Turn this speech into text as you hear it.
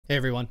Hey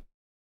everyone,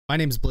 my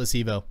name is Bliss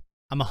Evo.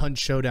 I'm a Hunt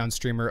Showdown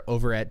streamer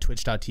over at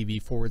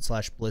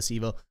twitch.tv/Bliss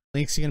Evo.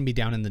 Links are going to be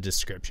down in the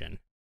description.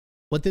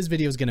 What this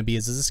video is going to be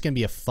is this is going to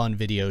be a fun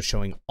video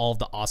showing all of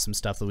the awesome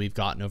stuff that we've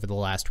gotten over the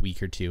last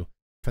week or two.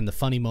 From the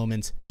funny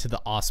moments to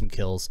the awesome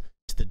kills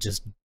to the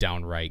just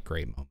downright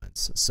great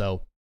moments.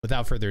 So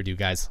without further ado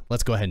guys,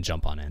 let's go ahead and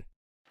jump on in.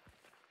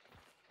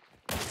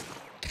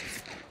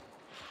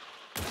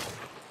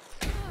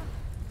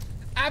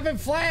 I've been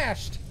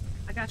flashed!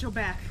 I got your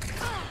back.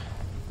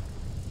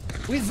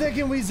 We zig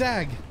and we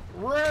zag.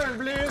 Run,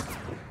 Bliss!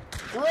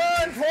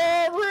 Run,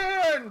 Paul,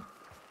 run!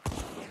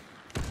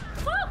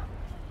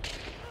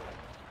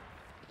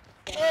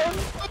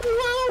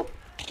 Oh,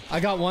 I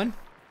got one.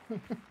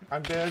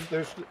 I'm dead.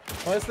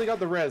 Unless they got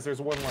the res, there's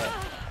one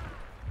left.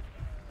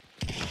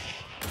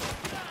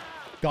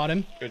 Got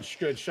him.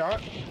 Good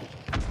shot.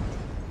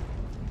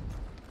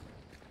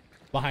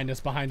 Behind us,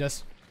 behind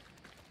us.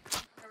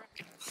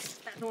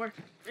 That door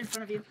in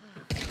front of you.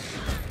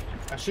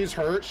 She's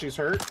hurt. She's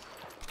hurt.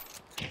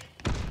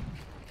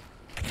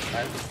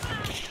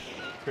 Nice.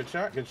 Good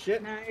shot. Good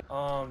shit. Nice.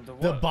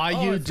 The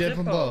Bayou it's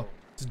Diplo.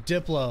 It's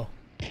Diplo.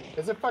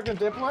 Is it fucking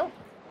Diplo?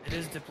 It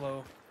is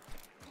Diplo.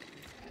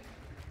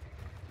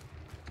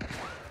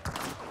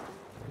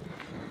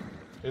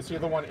 Is he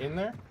the one in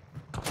there?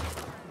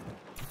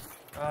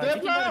 I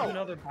think he might have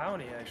another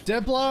bounty actually.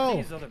 Diplo! I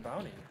think he's another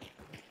bounty.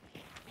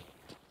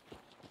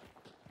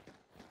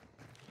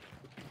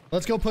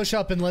 Let's go push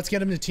up and let's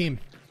get him to team.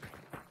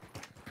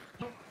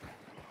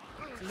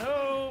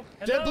 Hello!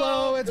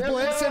 Diplo, it's Diplo!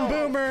 Blitz and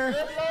Boomer.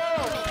 Boomer!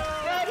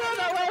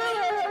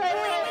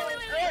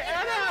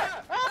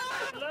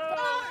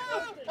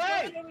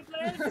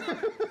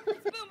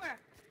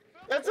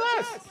 It's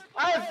us!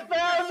 I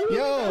found you!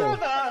 Yo!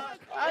 Brother.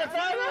 I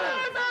found you!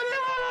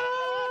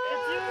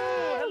 It's you!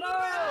 Hello!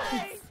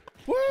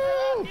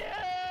 Woo!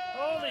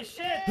 Holy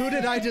shit! Who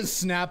did I just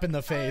snap in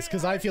the face?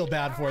 Because I feel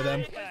bad for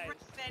them.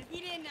 He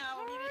didn't know.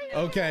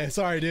 Okay,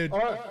 sorry, dude.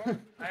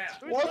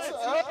 What's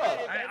up?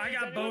 I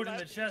got bowed in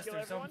the chest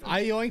or something.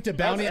 I yoinked a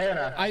bounty. That's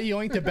Anna. I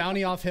yoinked a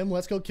bounty off him.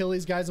 Let's go kill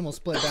these guys and we'll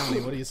split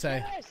bounty. What do you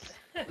say?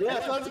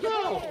 Yes, let's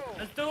go!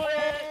 Let's do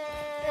it!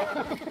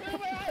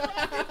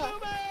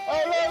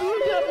 I love you,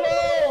 Diplo!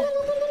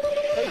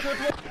 Hey,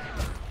 Diplo!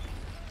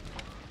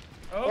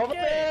 Okay. Over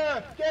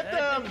there! Get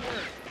them!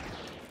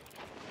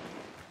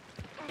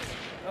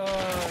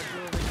 Oh,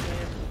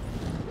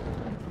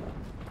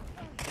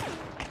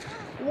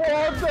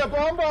 What the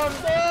bomb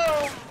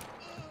down!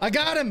 I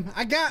got him.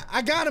 I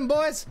got him,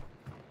 boys.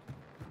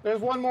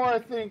 There's one more, I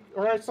think.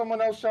 Or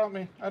someone else shot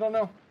me. I don't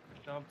know.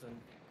 something.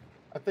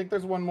 I think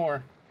there's one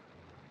more.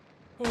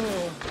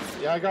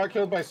 Yeah, I got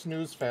killed by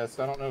Snooze Fest.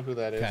 I don't know who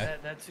that is. Okay.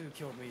 That too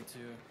killed me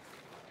too.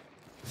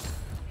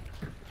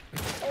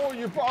 Oh,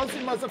 you bossy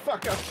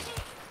motherfucker!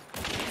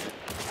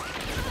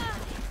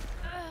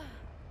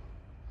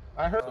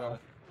 I heard him.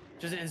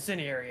 Just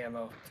incendiary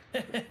ammo.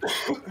 What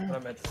I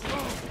meant to say.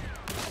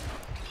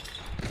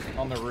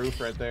 On the roof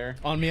right there.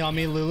 On me,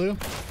 Lulu.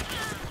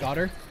 Got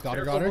her. Got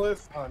her. Got her.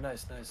 Bliss. Oh,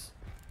 nice, nice.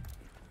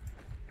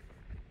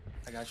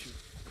 I got you.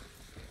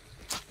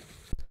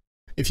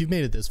 If you've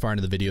made it this far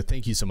into the video,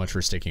 thank you so much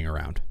for sticking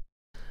around.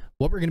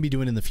 What we're going to be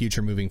doing in the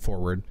future moving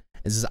forward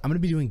is I'm going to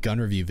be doing gun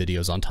review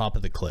videos on top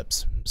of the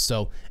clips.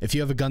 So if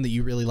you have a gun that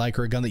you really like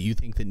or a gun that you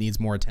think that needs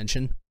more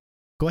attention,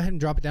 go ahead and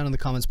drop it down in the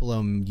comments below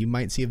and you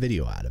might see a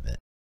video out of it.